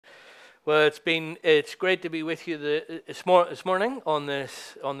Well, it's great to be with you this morning on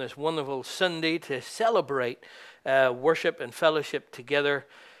this wonderful Sunday to celebrate worship and fellowship together.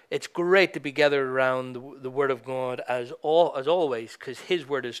 It's great to be gathered around the Word of God as always, because His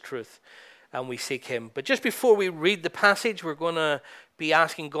Word is truth, and we seek Him. But just before we read the passage, we're going to be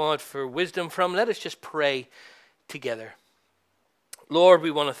asking God for wisdom from. Let us just pray together. Lord, we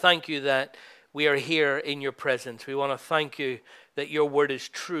want to thank you that we are here in your presence. We want to thank you that your word is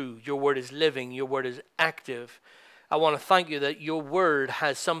true, your word is living, your word is active. I want to thank you that your word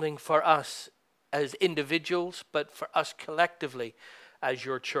has something for us as individuals, but for us collectively as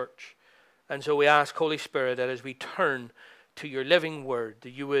your church. And so we ask, Holy Spirit, that as we turn to your living word,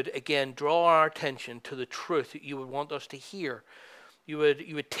 that you would again draw our attention to the truth that you would want us to hear. You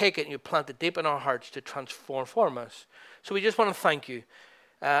would take it and you plant it deep in our hearts to transform us. So we just want to thank you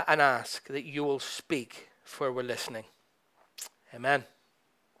and ask that you will speak, for we're listening. Amen.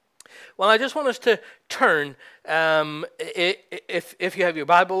 Well, I just want us to turn, if you have your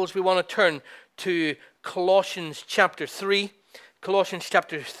Bibles, we want to turn to Colossians chapter 3. Colossians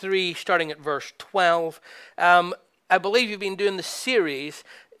chapter 3, starting at verse 12. I believe you've been doing the series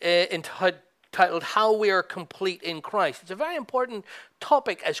entitled How We Are Complete in Christ. It's a very important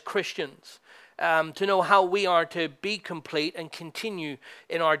topic as Christians. To know how we are to be complete and continue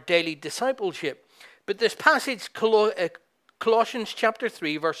in our daily discipleship. But this passage, Colossians chapter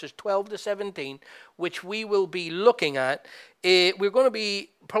 3, verses 12 to 17, which we will be looking at, we're going to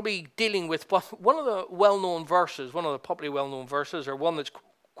be probably dealing with one of the well-known verses, one of the popularly well-known verses, or one that's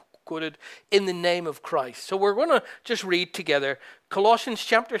quoted in the name of Christ. So we're going to just read together Colossians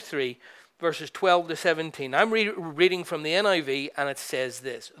chapter 3, verses 12 to 17. I'm reading from the NIV, and it says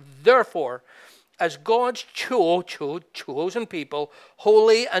this: Therefore, as God's chosen people,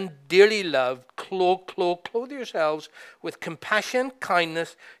 holy and dearly loved, clothe yourselves with compassion,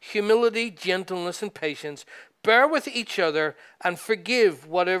 kindness, humility, gentleness, and patience. Bear with each other and forgive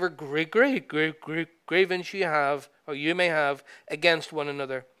whatever grievance you have, or you may have, against one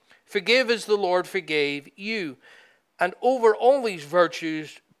another. Forgive as the Lord forgave you. And over all these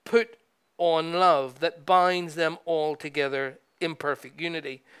virtues, put on love that binds them all together in perfect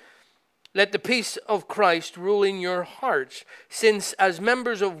unity. Let the peace of Christ rule in your hearts, since as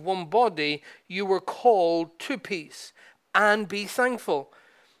members of one body you were called to peace, and be thankful.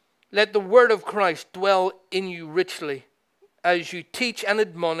 Let the word of Christ dwell in you richly, as you teach and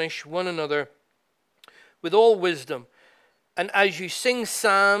admonish one another with all wisdom, and as you sing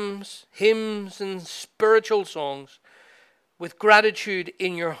psalms, hymns, and spiritual songs, with gratitude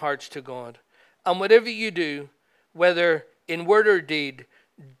in your hearts to God. And whatever you do, whether in word or deed,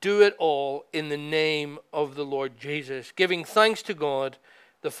 do it all in the name of the Lord Jesus, giving thanks to God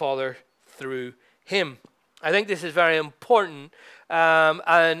the Father through him. I think this is very important,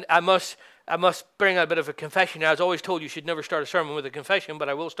 and I must bring a bit of a confession. I was always told you should never start a sermon with a confession, but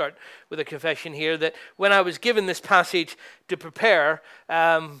I will start with a confession here, that when I was given this passage to prepare,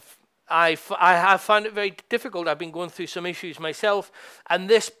 I have found it very difficult. I've been going through some issues myself, and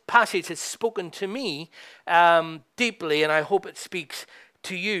this passage has spoken to me deeply, and I hope it speaks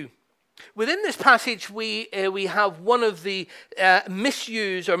to you. Within this passage, we have one of the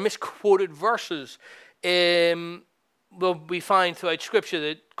misused or misquoted verses we find throughout Scripture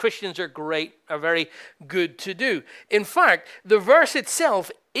that Christians are very good to do. In fact, the verse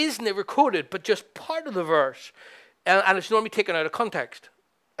itself is never quoted, but just part of the verse, and it's normally taken out of context,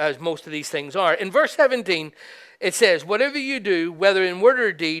 as most of these things are. In verse 17, it says, "Whatever you do, whether in word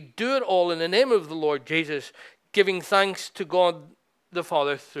or deed, do it all in the name of the Lord Jesus, giving thanks to God the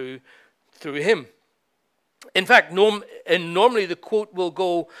Father through him." In fact, normally the quote will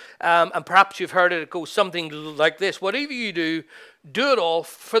go, and perhaps you've heard it, it goes something like this: "Whatever you do, do it all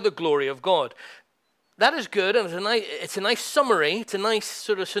for the glory of God." That is good, and it's a nice summary, it's a nice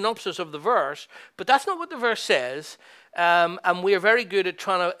sort of synopsis of the verse, but that's not what the verse says, and we are very good at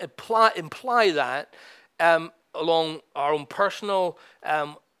trying to imply that along our own personal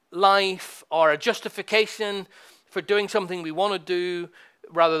life, or a justification for doing something we want to do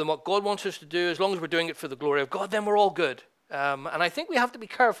rather than what God wants us to do. As long as we're doing it for the glory of God, then we're all good. And I think we have to be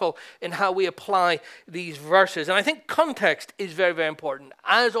careful in how we apply these verses. And I think context is very, very important.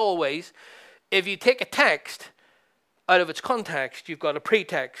 As always, if you take a text out of its context, you've got a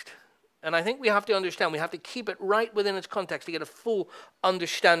pretext. And I think we have to understand, we have to keep it right within its context to get a full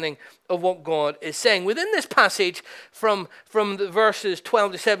understanding of what God is saying. Within this passage, from the verses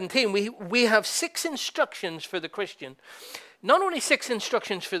 12 to 17, we have 6 instructions for the Christian. Not only 6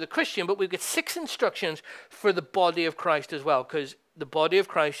 instructions for the Christian, but we've got 6 instructions for the body of Christ as well, because the body of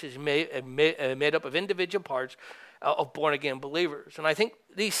Christ is made up of individual parts, of born-again believers. And I think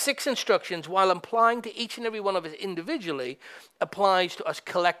these 6 instructions, while applying to each and every one of us individually, applies to us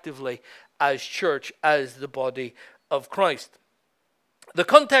collectively as church, as the body of Christ. The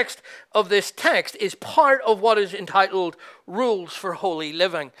context of this text is part of what is entitled Rules for Holy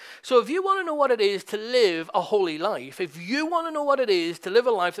Living. So if you want to know what it is to live a holy life, if you want to know what it is to live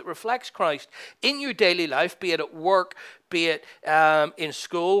a life that reflects Christ in your daily life, be it at work, be it in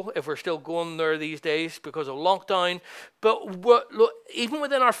school, if we're still going there these days because of lockdown, but even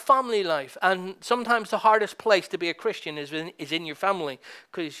within our family life, and sometimes the hardest place to be a Christian is in your family,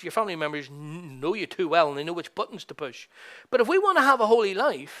 because your family members know you too well and they know which buttons to push. But if we want to have a holy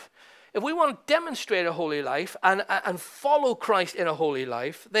life, if we want to demonstrate a holy life and follow Christ in a holy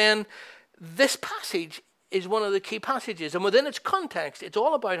life, then this passage is one of the key passages. And within its context, it's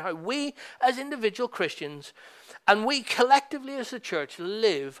all about how we as individual Christians and we collectively as the church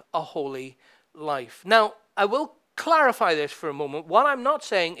live a holy life. Now, I will clarify this for a moment. What I'm not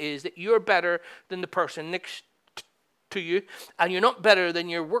saying is that you're better than the person next to you, and you're not better than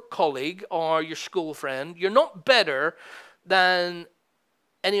your work colleague or your school friend. You're not better than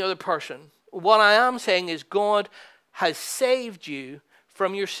any other person. What I am saying is God has saved you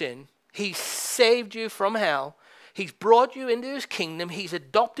from your sin. He's saved you from hell. He's brought you into his kingdom. He's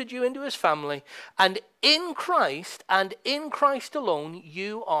adopted you into his family. And in Christ and in Christ alone,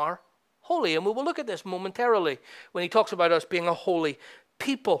 you are holy. And we will look at this momentarily when he talks about us being a holy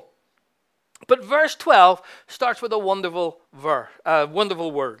people. But verse 12 starts with a wonderful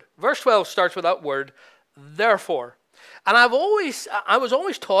word. Verse 12 starts with that word, therefore. And I was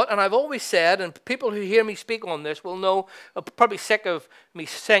always taught, and I've always said, and people who hear me speak on this will know, are probably sick of me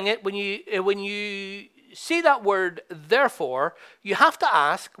saying it, when you see that word therefore, you have to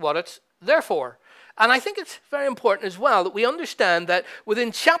ask what it's there for. And I think it's very important as well that we understand that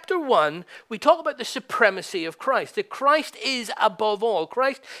within chapter 1, we talk about the supremacy of Christ, that Christ is above all.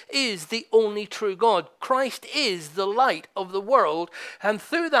 Christ is the only true God. Christ is the light of the world. And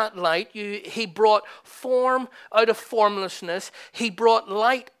through that light, he brought form out of formlessness. He brought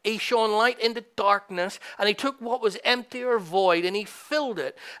light. He shone light into darkness. And he took what was empty or void and he filled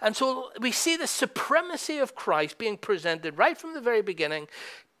it. And so we see the supremacy of Christ being presented right from the very beginning.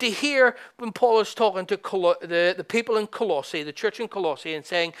 To hear when Paul is talking to the people in Colossae, the church in Colossae, and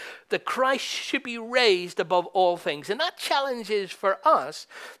saying that Christ should be raised above all things. And that challenge is for us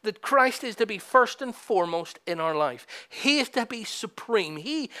that Christ is to be first and foremost in our life. He is to be supreme.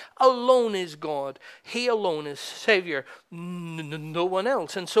 He alone is God. He alone is Savior. No one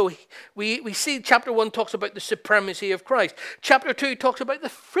else. And so we see chapter 1 talks about the supremacy of Christ. Chapter 2 talks about the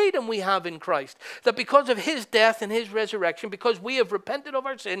freedom we have in Christ. That because of his death and his resurrection, because we have repented of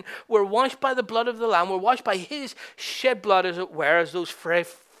our sin, we're washed by the blood of the Lamb. We're washed by his shed blood, as it were, as those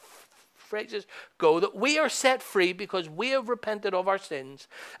phrases go, that we are set free because we have repented of our sins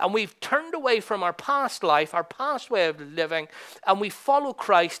and we've turned away from our past life, our past way of living, and we follow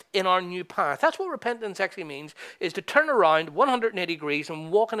Christ in our new path. That's what repentance actually means, is to turn around 180 degrees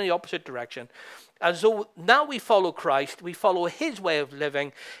and walk in the opposite direction. And so now we follow Christ, we follow his way of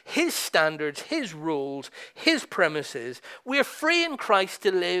living, his standards, his rules, his premises. We are free in Christ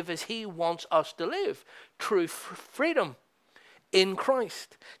to live as he wants us to live. True freedom in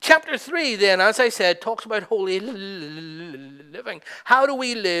Christ. Chapter 3 then, as I said, talks about holy living. How do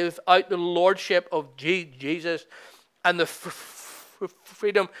we live out the lordship of Jesus and the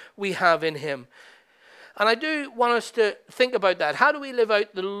freedom we have in him? And I do want us to think about that. How do we live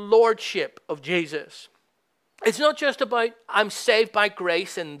out the lordship of Jesus? It's not just about I'm saved by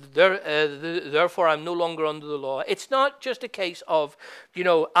grace and therefore I'm no longer under the law. It's not just a case of,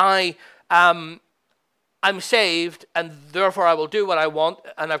 I'm saved and therefore I will do what I want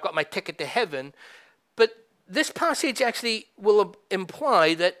and I've got my ticket to heaven. But this passage actually will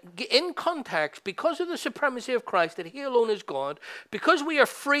imply that in context, because of the supremacy of Christ, that he alone is God, because we are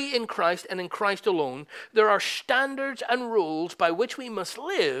free in Christ and in Christ alone, there are standards and rules by which we must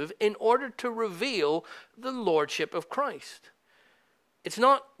live in order to reveal the lordship of Christ. It's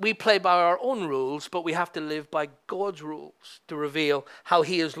not we play by our own rules, but we have to live by God's rules to reveal how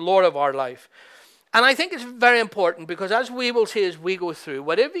he is Lord of our life. And I think it's very important because as we will see as we go through,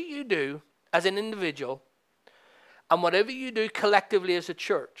 whatever you do as an individual and whatever you do collectively as a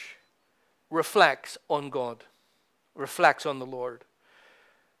church reflects on God, reflects on the Lord.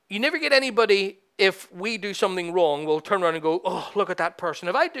 You never get anybody, if we do something wrong, will turn around and go, oh, look at that person.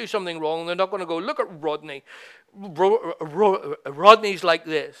 If I do something wrong, they're not going to go, look at Rodney. Rodney's like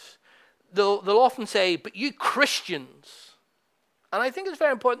this. They'll often say, but you Christians. And I think it's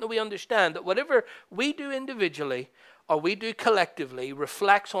very important that we understand that whatever we do individually or we do collectively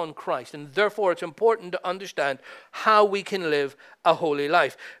reflects on Christ. And therefore, it's important to understand how we can live a holy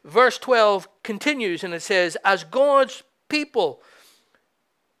life. Verse 12 continues and it says, as God's people,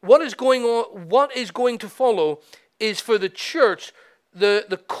 what is going to follow is for the church,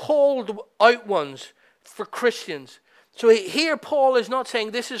 the called out ones, for Christians. So here Paul is not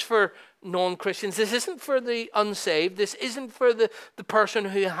saying this is for non-Christians. This isn't for the unsaved. This isn't for the person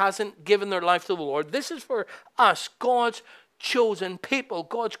who hasn't given their life to the Lord. This is for us, God's chosen people,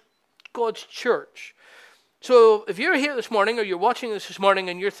 God's church. So if you're here this morning or you're watching this morning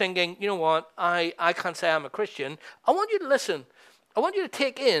and you're thinking, you know what, I can't say I'm a Christian, I want you to listen. I want you to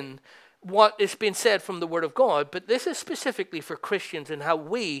take in what is being said from the Word of God, but this is specifically for Christians and how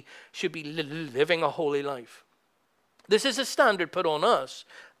we should be living a holy life. This is a standard put on us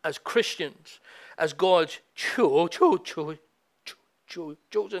as Christians, as God's chosen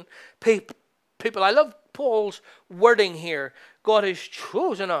people. I love Paul's wording here. God has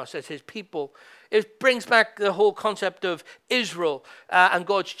chosen us as his people. It brings back the whole concept of Israel and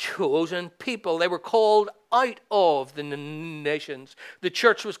God's chosen people. They were called out of the nations. The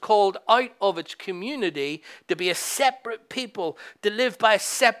church was called out of its community to be a separate people, to live by a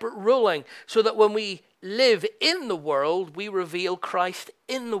separate ruling, so that when we live in the world, we reveal Christ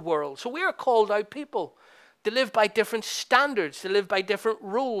in the world. So we are called out people to live by different standards, to live by different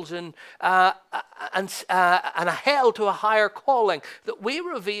rules, and held to a higher calling. That we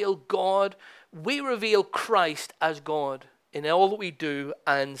reveal God, we reveal Christ as God in all that we do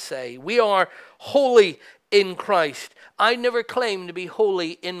and say. We are holy in Christ. I never claim to be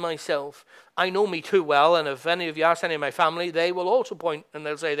holy in myself. I know me too well, and if any of you ask any of my family, they will also point and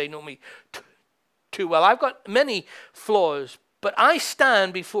they'll say they know me too well. I've got many flaws, but I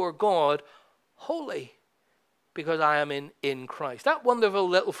stand before God holy because I am in Christ. That wonderful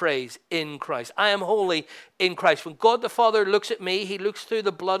little phrase, in Christ. I am holy in Christ. When God the Father looks at me, he looks through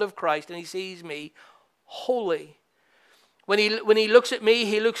the blood of Christ and he sees me holy. When he looks at me,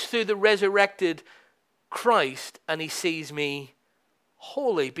 he looks through the resurrected Christ and he sees me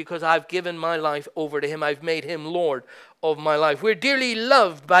holy because I've given my life over to him. I've made him Lord of my life. We're dearly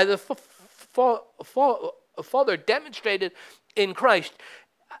loved by the Father, demonstrated in Christ.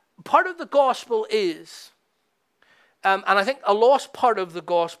 Part of the gospel is, and I think a lost part of the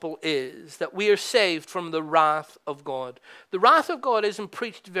gospel is, that we are saved from the wrath of God. The wrath of God isn't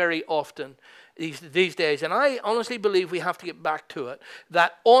preached very often these days, and I honestly believe we have to get back to it.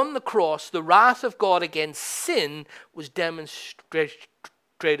 That on the cross, the wrath of God against sin was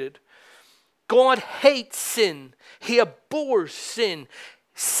demonstrated. God hates sin. He abhors sin.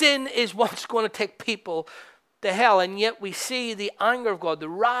 Sin is what's going to take people to hell, and yet we see the anger of God, the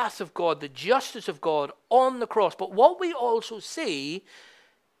wrath of God, the justice of God on the cross. But what we also see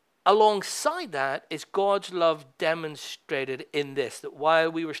alongside that is God's love demonstrated in this, that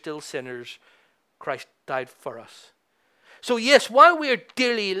while we were still sinners, Christ died for us. So yes, while we are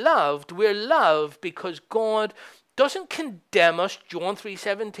dearly loved, we're loved because God doesn't condemn us. John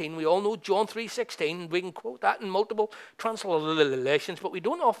 3:17, we all know John 3:16. We can quote that in multiple translations, but we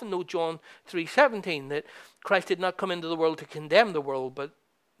don't often know John 3:17, that Christ did not come into the world to condemn the world, but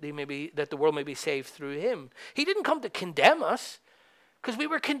that the world may be saved through him. He didn't come to condemn us because we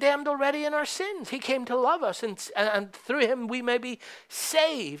were condemned already in our sins. He came to love us, and through him we may be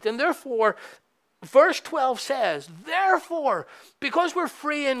saved. And therefore, verse 12 says, therefore, because we're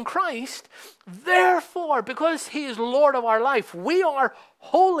free in Christ, therefore, because he is Lord of our life, we are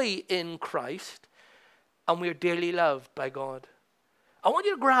holy in Christ, and we're dearly loved by God. I want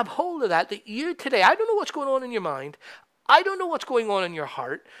you to grab hold of that you today, I don't know what's going on in your mind. I don't know what's going on in your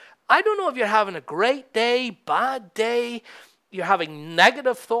heart. I don't know if you're having a great day, bad day, you're having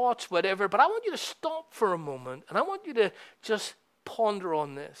negative thoughts, whatever, but I want you to stop for a moment, and I want you to just ponder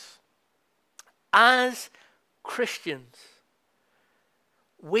on this. As Christians,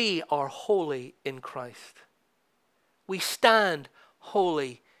 we are holy in Christ. We stand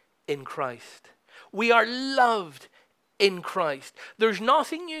holy in Christ. We are loved in Christ. There's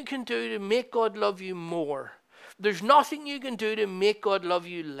nothing you can do to make God love you more. There's nothing you can do to make God love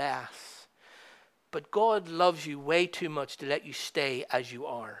you less. But God loves you way too much to let you stay as you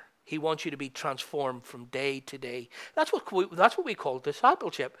are. He wants you to be transformed from day to day. That's what we call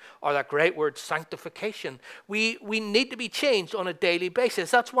discipleship, or that great word, sanctification. We need to be changed on a daily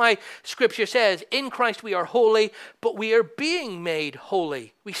basis. That's why Scripture says, in Christ we are holy, but we are being made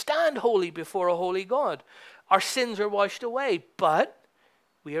holy. We stand holy before a holy God. Our sins are washed away, but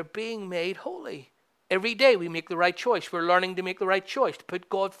we are being made holy. Every day we make the right choice. We're learning to make the right choice, to put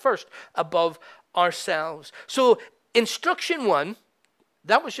God first above ourselves. So instruction 1,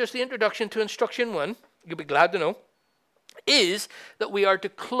 that was just the introduction to instruction 1. You'll be glad to know. is that we are to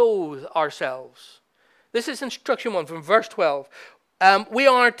clothe ourselves. This is instruction 1 from verse 12. We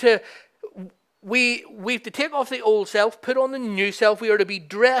have to take off the old self, put on the new self. We are to be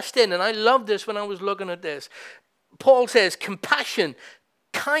dressed in. And I love this when I was looking at this. Paul says compassion,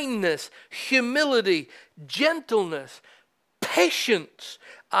 kindness, humility, gentleness, patience.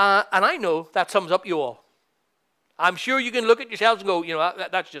 And I know that sums up you all. I'm sure you can look at yourselves and go, you know,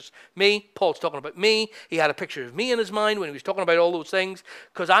 that's just me. Paul's talking about me. He had a picture of me in his mind when he was talking about all those things,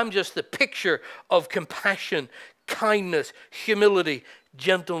 because I'm just the picture of compassion, kindness, humility,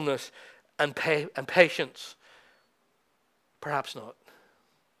 gentleness, and patience. Perhaps not.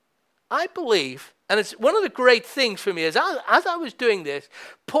 I believe, and it's one of the great things for me, is as I was doing this,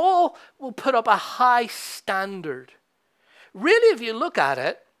 Paul will put up a high standard. Really, if you look at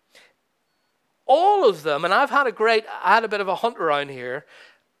it, all of them, and I had a bit of a hunt around here,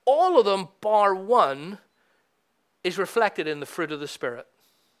 all of them, bar one, is reflected in the fruit of the Spirit.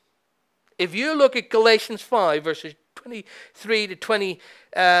 If you look at Galatians 5, verses 22 to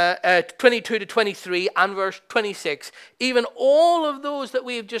 23, and verse 26, even all of those that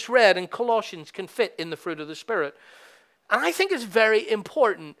we have just read in Colossians can fit in the fruit of the Spirit. And I think it's very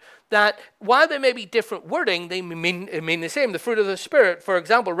important that while there may be different wording, they mean the same. The fruit of the Spirit, for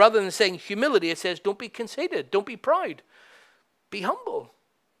example, rather than saying humility, it says don't be conceited, don't be proud, be humble.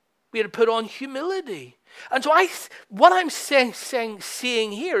 We had to put on humility. And so what I'm seeing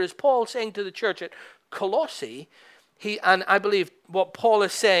here is Paul saying to the church at Colossae, and I believe what Paul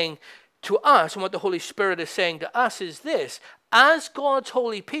is saying to us and what the Holy Spirit is saying to us is this: as God's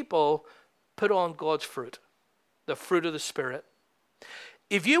holy people, put on God's fruit. The fruit of the Spirit.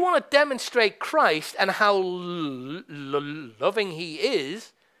 If you want to demonstrate Christ and how loving he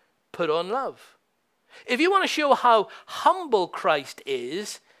is, put on love. If you want to show how humble Christ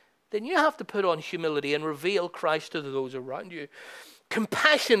is, then you have to put on humility and reveal Christ to those around you.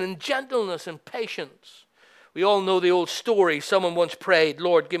 Compassion and gentleness and patience. We all know the old story. Someone once prayed,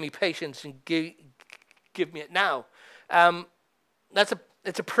 Lord, give me patience and give me it now.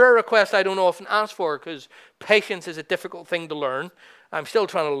 It's a prayer request I don't often ask for, because patience is a difficult thing to learn. I'm still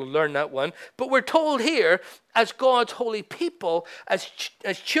trying to learn that one. But we're told here, as God's holy people, as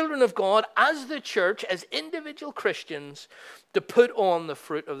children of God, as the church, as individual Christians, to put on the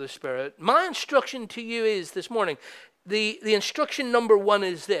fruit of the Spirit. My instruction to you is this morning, the instruction number 1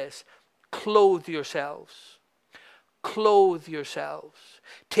 is this: clothe yourselves. Clothe yourselves.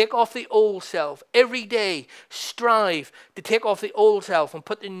 Take off the old self. Every day, strive to take off the old self and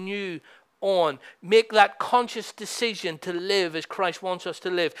put the new on. Make that conscious decision to live as Christ wants us to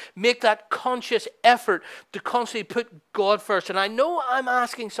live. Make that conscious effort to constantly put God first. And I know I'm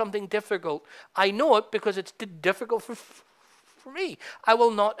asking something difficult. I know it because it's difficult for me. I will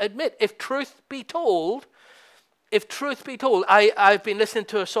not admit. If truth be told, I've been listening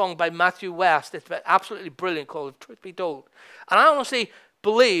to a song by Matthew West. It's absolutely brilliant, called If Truth Be Told. And I honestly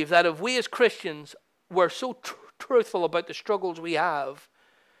believe that if we as Christians were so truthful about the struggles we have,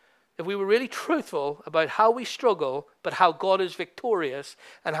 if we were really truthful about how we struggle, but how God is victorious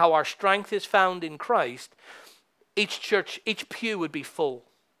and how our strength is found in Christ, each church, each pew would be full.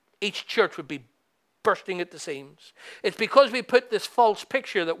 Each church would be bursting at the seams. It's because we put this false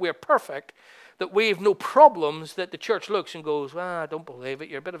picture that we're perfect, that we have no problems, that the church looks and goes, well, I don't believe it.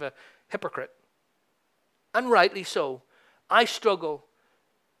 You're a bit of a hypocrite. And rightly so. I struggle.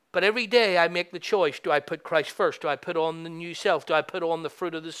 But every day I make the choice. Do I put Christ first? Do I put on the new self? Do I put on the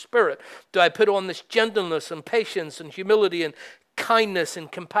fruit of the Spirit? Do I put on this gentleness and patience and humility and kindness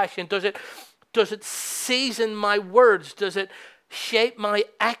and compassion? Does it season my words? Does it shape my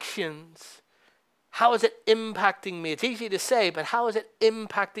actions? How is it impacting me? It's easy to say, but how is it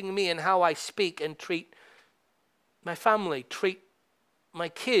impacting me in how I speak and treat my family, treat my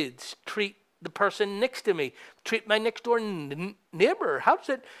kids, treat the person next to me, treat my next door neighbor? How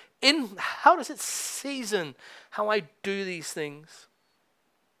does it season how I do these things?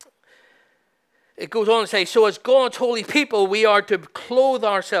 It goes on to say, so as God's holy people, we are to clothe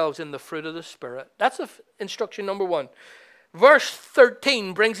ourselves in the fruit of the Spirit. That's instruction number 1. Verse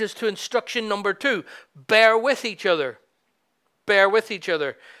 13 brings us to instruction number 2. Bear with each other. Bear with each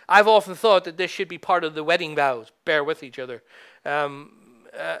other. I've often thought that this should be part of the wedding vows. Bear with each other.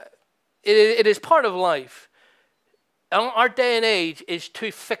 It is part of life. Our day and age is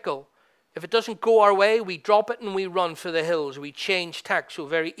too fickle. If it doesn't go our way, we drop it and we run for the hills. We change tack so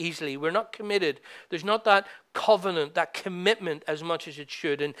very easily. We're not committed. There's not that covenant, that commitment as much as it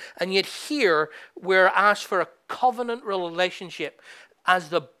should. And yet here, we're asked for a covenant relationship. As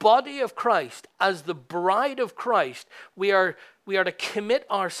the body of Christ, as the bride of Christ, we are to commit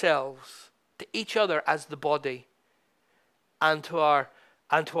ourselves to each other as the body. and to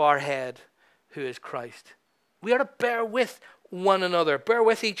our head, who is Christ. We are to bear with one another, bear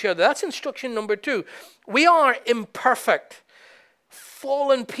with each other. That's instruction number 2. We are imperfect,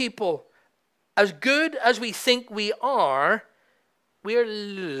 fallen people. As good as we think we are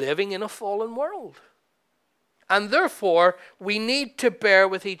living in a fallen world. And therefore, we need to bear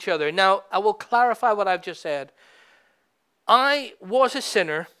with each other. Now, I will clarify what I've just said. I was a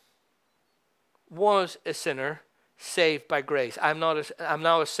sinner, saved by grace. I'm now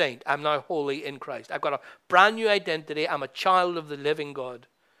a saint. I'm now holy in Christ. I've got a brand new identity. I'm a child of the living God.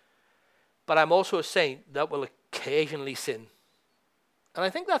 But I'm also a saint that will occasionally sin. And I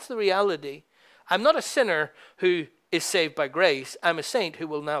think that's the reality. I'm not a sinner who is saved by grace. I'm a saint who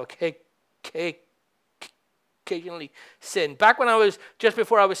will now occasionally sin. Back when just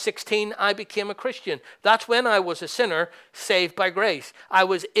before I was 16, I became a Christian. That's when I was a sinner saved by grace. I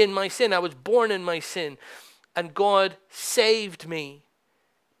was in my sin. I was born in my sin. And God saved me.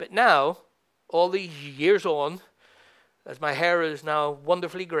 But now, all these years on, as my hair is now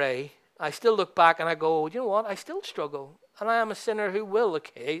wonderfully gray, I still look back and I go, you know what? I still struggle. And I am a sinner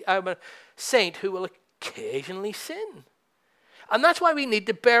I'm a saint who will occasionally sin. And that's why we need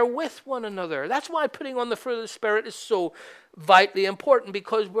to bear with one another. That's why putting on the fruit of the Spirit is so vitally important,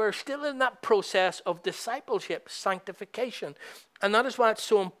 because we're still in that process of discipleship, sanctification. And that is why it's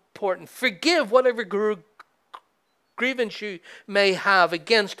so important. Forgive whatever grievance you may have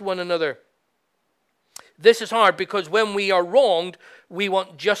against one another. This is hard because when we are wronged, we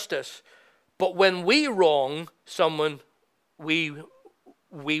want justice. But when we wrong someone, we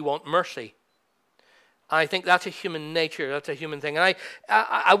want mercy. I think that's a human nature. That's a human thing. And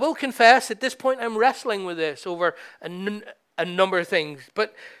I will confess, at this point, I'm wrestling with this over a number of things.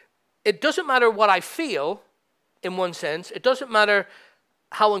 But it doesn't matter what I feel, in one sense. It doesn't matter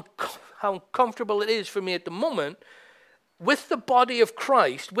how uncomfortable it is for me at the moment. With the body of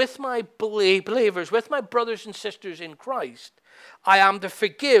Christ, with my believers, with my brothers and sisters in Christ, I am to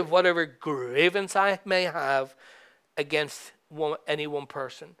forgive whatever grievance I may have against any one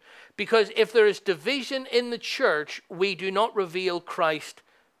person. Because if there is division in the church, we do not reveal Christ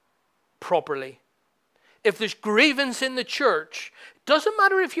properly. If there's grievance in the church, it doesn't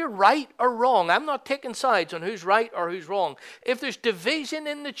matter if you're right or wrong. I'm not taking sides on who's right or who's wrong. If there's division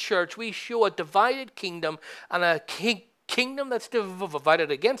in the church, we show a divided kingdom, and a kingdom that's divided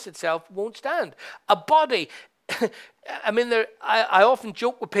against itself won't stand. A body. I mean, I often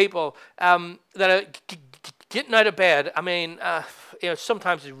joke with people that are getting out of bed. I mean,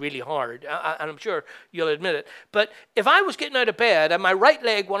 sometimes it's really hard, and I'm sure you'll admit it. But if I was getting out of bed and my right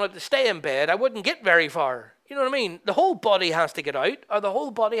leg wanted to stay in bed, I wouldn't get very far. You know what I mean? The whole body has to get out, or the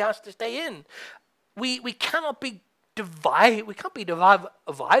whole body has to stay in. We cannot be divided. We can't be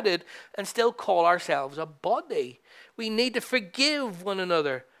divided and still call ourselves a body. We need to forgive one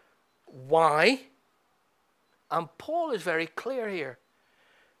another. Why? And Paul is very clear here.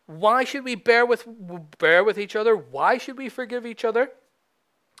 Why should we bear with each other? Why should we forgive each other?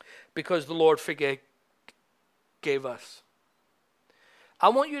 Because the Lord forgave us. I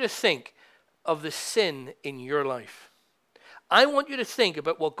want you to think of the sin in your life. I want you to think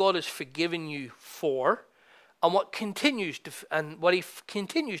about what God has forgiven you for, and what He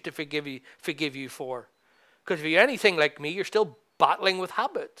continues to forgive you for. Because if you're anything like me, you're still battling with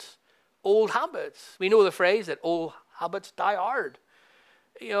habits, old habits. We know the phrase that old habits die hard.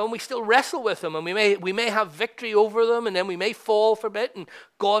 And we still wrestle with them, and we may have victory over them, and then we may fall for a bit, and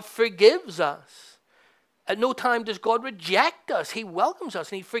God forgives us. At no time does God reject us. He welcomes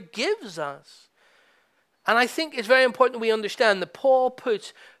us, and He forgives us. And I think it's very important that we understand that Paul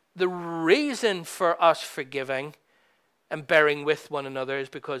puts the reason for us forgiving and bearing with one another is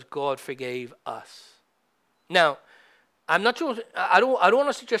because God forgave us. Now, I'm not sure. I don't want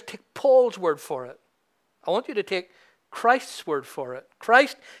us to just take Paul's word for it. I want you to take Christ's word for it.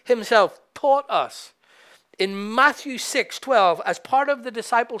 Christ Himself taught us in Matthew 6:12 as part of the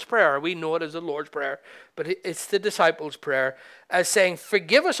disciples' prayer. We know it as the Lord's Prayer, but it's the disciples' prayer, as saying,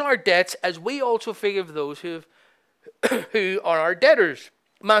 "Forgive us our debts as we also forgive those who are our debtors."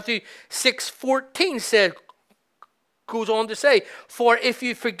 Matthew 6:14 goes on to say, "For if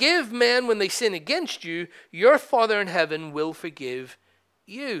you forgive men when they sin against you, your Father in heaven will forgive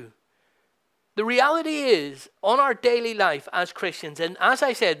you." The reality is, on our daily life as Christians, and as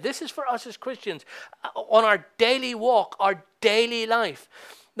I said, this is for us as Christians, on our daily walk, our daily life,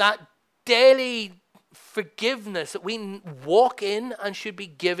 that daily forgiveness that we walk in and should be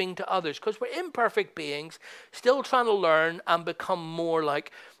giving to others, because we're imperfect beings, still trying to learn and become more like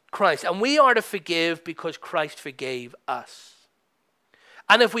Christ. And we are to forgive because Christ forgave us.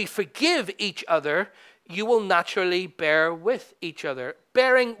 And if we forgive each other, you will naturally bear with each other.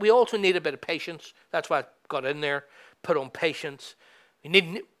 Bearing, we also need a bit of patience. That's why I got in there, put on patience. We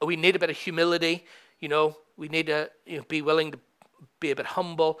need a bit of humility. We need to be willing to be a bit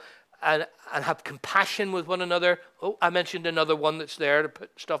humble and have compassion with one another. Oh, I mentioned another one that's there to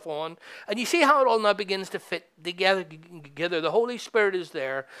put stuff on. And you see how it all now begins to fit together. The Holy Spirit is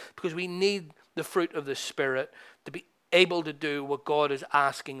there because we need the fruit of the Spirit to be able to do what God is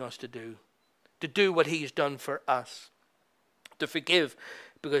asking us to do what he's done for us, to forgive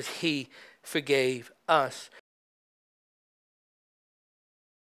because he forgave us.